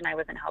stage and I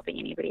wasn't helping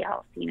anybody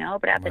else, you know?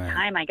 But at the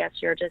time, I guess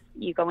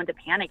you go into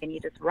panic and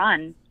you just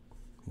run.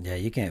 Yeah,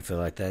 you can't feel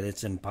like that.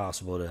 It's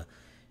impossible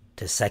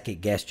to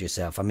second guess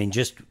yourself. I mean,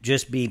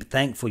 just be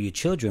thankful your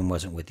children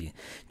wasn't with you.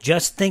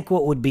 Just think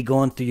what would be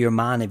going through your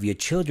mind if your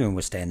children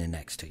were standing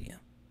next to you.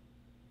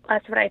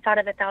 That's what I thought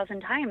of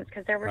 1,000 times,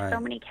 because there were so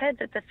many kids.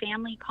 It's a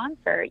family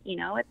concert, you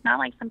know? It's not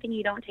like something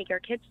you don't take your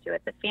kids to.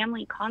 It's a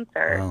family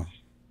concert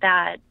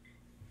that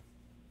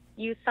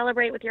you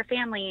celebrate with your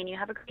family and you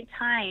have a great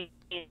time,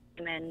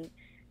 and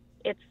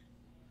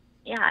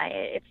yeah,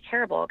 it's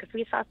terrible because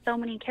we saw so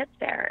many kids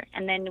there.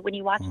 And then when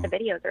you watch the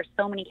videos, there's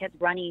so many kids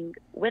running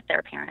with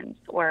their parents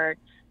or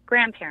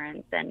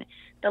grandparents. And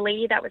the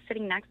lady that was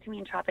sitting next to me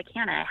in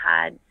Tropicana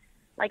had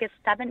like a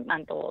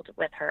 7-month-old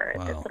with her,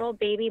 this little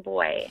baby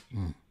boy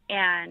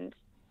and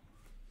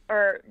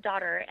or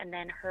daughter. And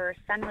then her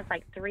son was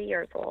like 3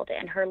 years old,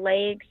 and her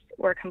legs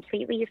were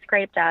completely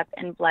scraped up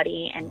and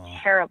bloody and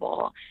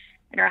terrible.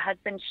 And her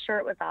husband's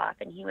shirt was off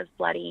and he was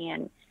bloody.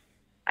 And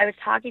I was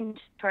talking to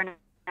her and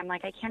I'm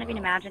like, I can't even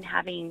imagine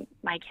having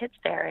my kids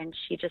there. And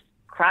she just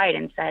cried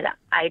and said,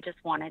 I just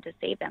wanted to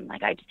save them.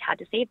 Like, I just had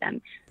to save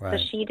them. Right.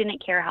 So she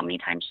didn't care how many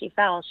times she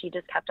fell. She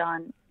just kept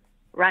on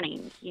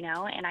running, you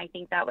know? And I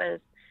think that was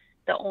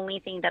the only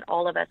thing that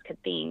all of us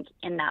could think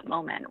in that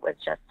moment was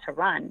just to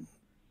run.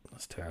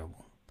 That's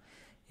terrible.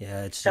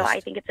 Yeah, it's so just... I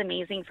think it's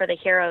amazing for the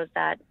heroes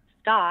that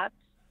stopped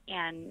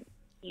and,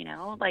 you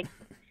know, like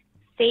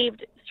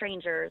saved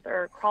strangers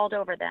or crawled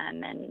over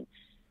them. And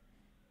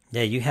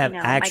yeah, you have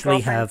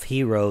actually have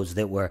heroes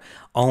that were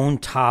on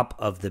top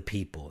of the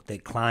people,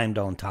 that climbed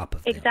on top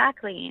of them.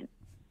 Exactly.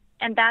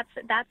 And that's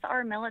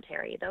our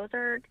military. Those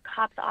are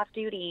cops off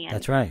duty. And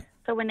that's right.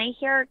 so when they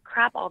hear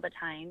crap all the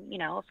time, you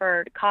know,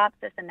 for cops,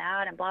 this and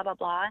that and blah, blah,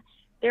 blah,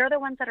 they're the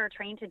ones that are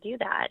trained to do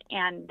that.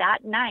 And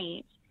that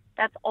night,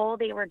 that's all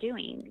they were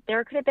doing.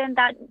 There could have been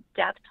that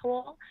death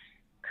toll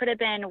could have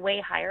been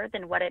way higher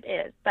than what it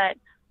is. But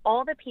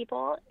all the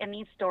people in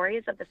these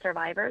stories of the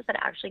survivors that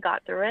actually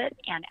got through it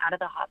and out of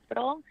the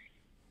hospital,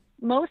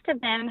 most of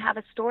them have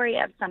a story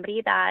of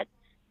somebody that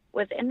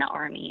was in the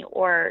Army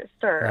or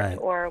served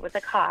or was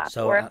a cop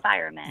or a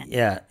fireman.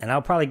 Yeah, and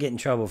I'll probably get in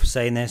trouble for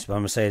saying this, but I'm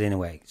going to say it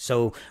anyway.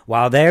 So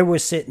while they were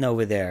sitting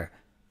over there,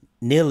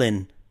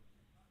 kneeling,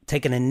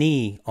 taking a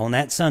knee on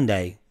that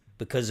Sunday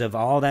because of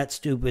all that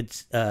stupid,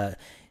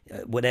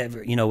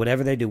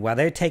 whatever they do, while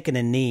they're taking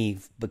a knee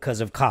because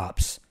of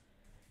cops,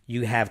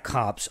 you have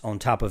cops on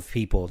top of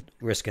people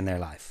risking their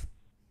life.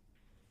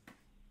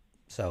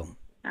 So,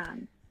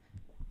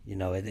 you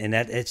know, and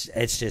that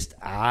it's just,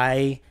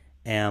 I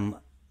am,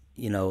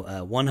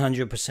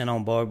 100%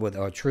 on board with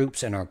our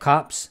troops and our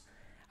cops.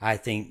 I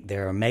think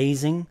they're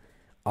amazing,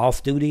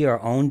 off duty or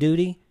on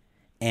duty,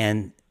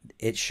 and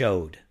it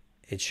showed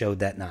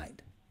that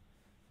night.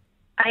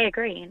 I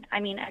agree. I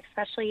mean,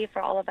 especially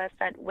for all of us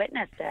that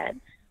witnessed it,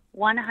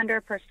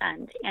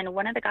 100%. And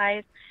one of the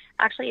guys,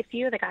 actually a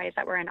few of the guys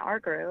that were in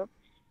our group,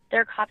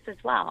 they're cops as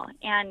well.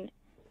 And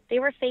they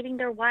were saving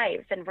their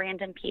wives and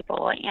random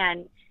people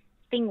and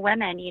seeing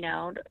women, you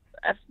know,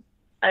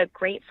 a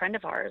great friend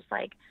of ours,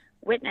 like,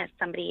 witnessed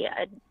somebody,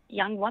 a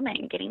young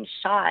woman getting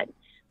shot,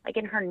 like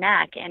in her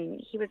neck,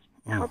 and he was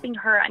helping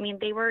her. I mean,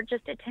 they were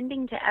just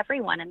attending to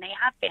everyone, and they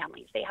have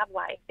families, they have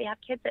wives, they have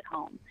kids at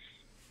home.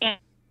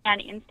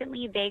 And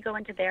instantly they go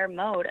into their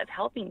mode of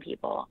helping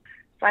people.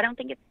 So I don't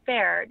think it's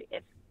fair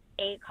if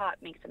a cop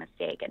makes a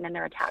mistake and then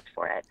they're attacked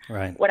for it.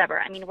 Right.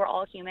 Whatever. I mean, we're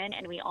all human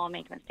and we all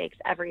make mistakes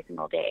every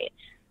single day.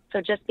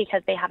 So just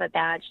because they have a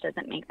badge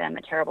doesn't make them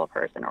a terrible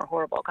person or a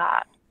horrible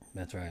cop.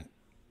 That's right.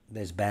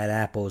 There's bad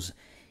apples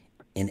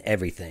in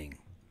everything.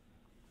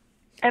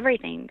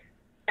 Everything.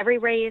 Every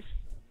race,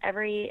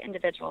 every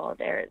individual,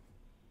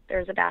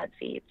 there's a bad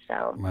seed.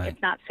 So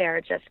It's not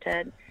fair just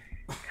to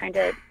kind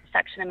of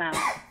section them out.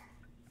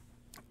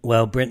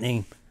 Well,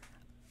 Brittany,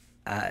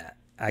 it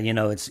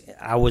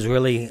was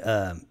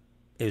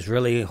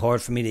really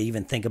hard for me to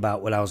even think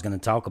about what I was going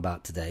to talk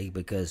about today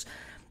because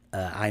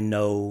I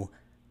know,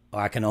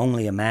 or I can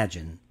only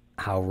imagine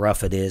how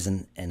rough it is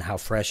and how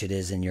fresh it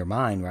is in your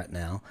mind right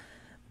now.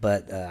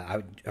 But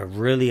I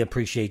really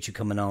appreciate you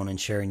coming on and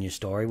sharing your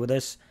story with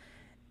us.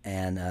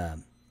 And,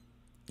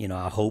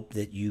 I hope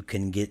that you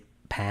can get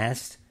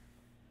past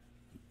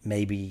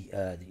maybe,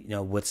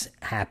 what's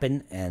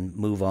happened and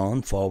move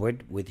on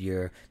forward with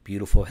your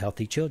beautiful,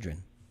 healthy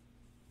children.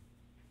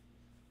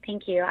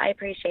 Thank you. I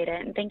appreciate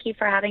it. And thank you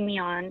for having me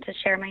on to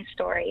share my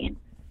story.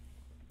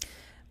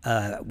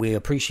 We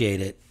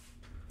appreciate it,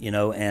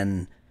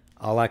 and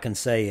all I can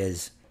say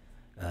is,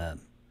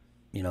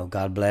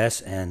 God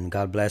bless, and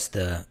God bless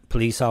the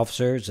police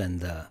officers and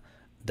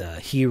the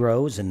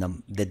heroes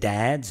and the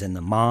dads and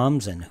the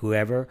moms and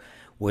whoever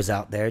was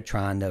out there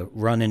trying to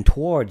run in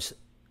towards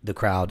the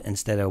crowd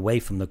instead of away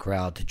from the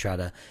crowd to try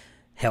to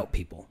help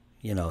people,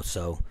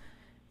 so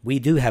we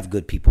do have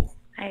good people.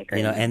 I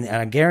agree. And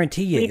I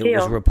guarantee you it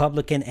was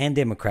Republican and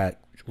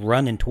Democrat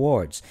running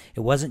towards. It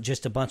wasn't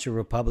just a bunch of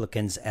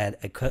Republicans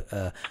at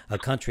a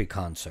country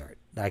concert,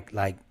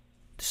 like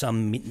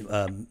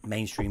some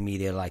mainstream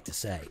media like to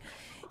say.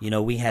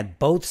 We had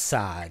both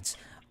sides,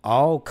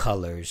 all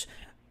colors,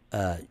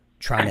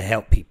 trying to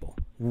help people.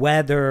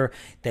 Whether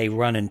they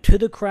run into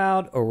the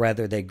crowd or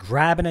whether they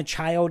grabbing a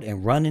child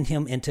and running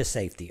him into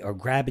safety or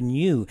grabbing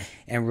you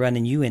and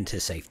running you into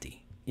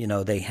safety.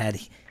 They had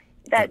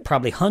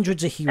probably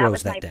hundreds of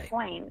heroes that day. That was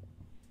my point.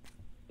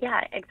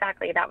 Yeah,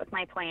 exactly. That was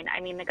my point. I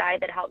mean, the guy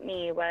that helped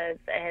me was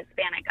a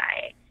Hispanic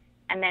guy.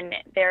 And then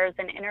there's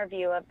an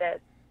interview of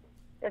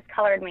this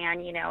colored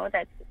man,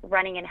 that's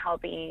running and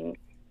helping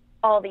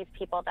all these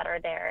people that are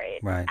there.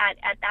 Right.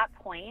 At that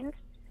point,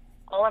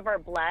 all of our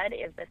blood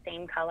is the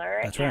same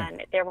color. That's and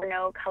right. there were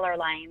no color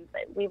lines.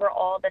 We were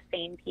all the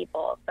same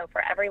people. So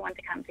for everyone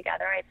to come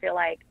together, I feel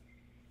like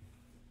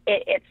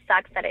it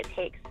sucks that it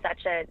takes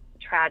such a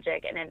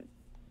tragic and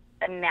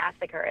a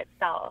massacre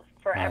itself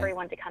for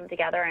everyone to come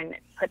together and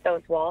put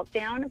those walls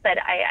down. But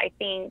I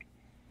think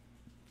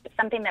it's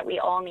something that we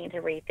all need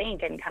to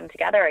rethink and come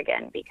together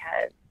again,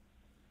 because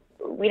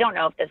we don't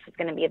know if this is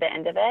going to be the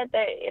end of it.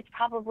 It's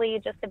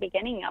probably just the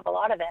beginning of a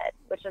lot of it,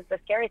 which is the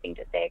scary thing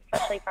to say,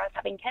 especially for us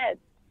having kids.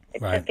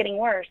 It's just getting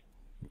worse.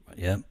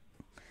 Yep.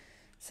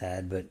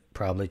 Sad, but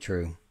probably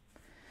true.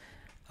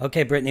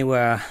 Okay, Brittany,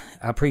 well,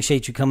 I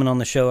appreciate you coming on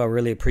the show. I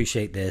really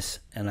appreciate this,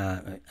 and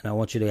I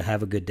want you to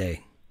have a good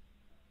day.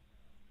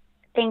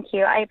 Thank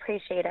you. I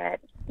appreciate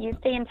it. You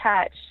stay in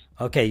touch.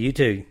 Okay, you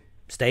too.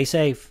 Stay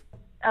safe.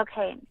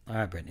 Okay. All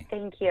right, Brittany.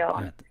 Thank you.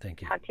 All right,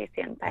 thank you. Talk to you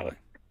soon. Bye. Bye-bye.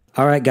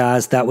 All right,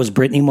 guys, that was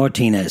Brittany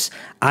Martinez.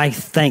 I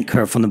thank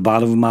her from the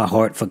bottom of my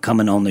heart for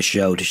coming on the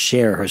show to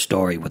share her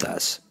story with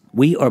us.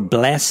 We are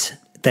blessed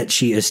that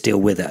she is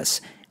still with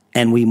us,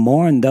 and we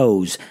mourn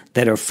those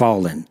that are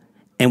fallen.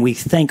 And we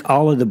thank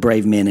all of the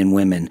brave men and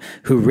women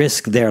who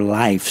risk their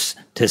lives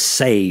to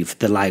save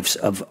the lives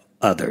of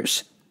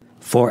others.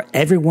 For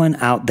everyone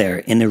out there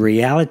in the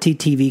reality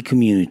TV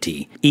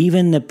community,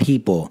 even the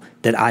people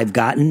that I've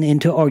gotten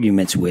into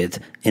arguments with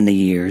in the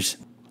years,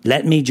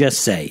 let me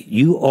just say,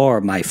 you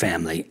are my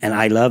family, and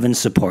I love and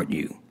support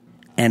you.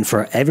 And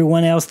for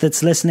everyone else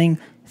that's listening,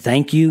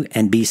 thank you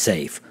and be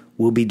safe.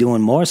 We'll be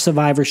doing more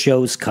Survivor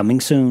shows coming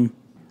soon.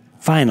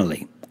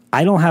 Finally,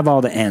 I don't have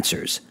all the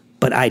answers,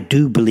 but I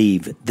do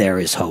believe there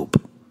is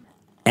hope.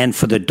 And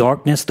for the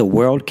darkness the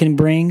world can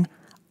bring,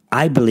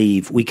 I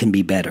believe we can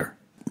be better.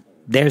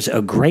 There's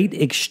a great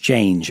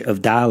exchange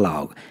of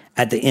dialogue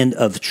at the end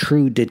of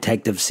True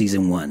Detective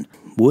Season 1.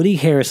 Woody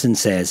Harrelson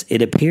says,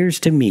 "It appears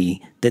to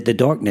me that the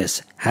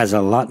darkness has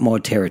a lot more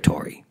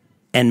territory."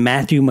 And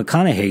Matthew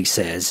McConaughey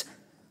says,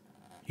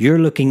 "You're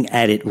looking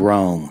at it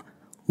wrong.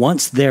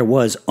 Once there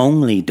was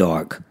only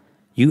dark.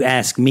 You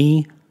ask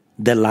me,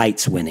 the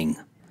light's winning."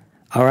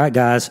 All right,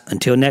 guys,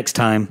 until next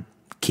time,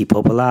 keep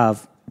hope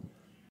alive.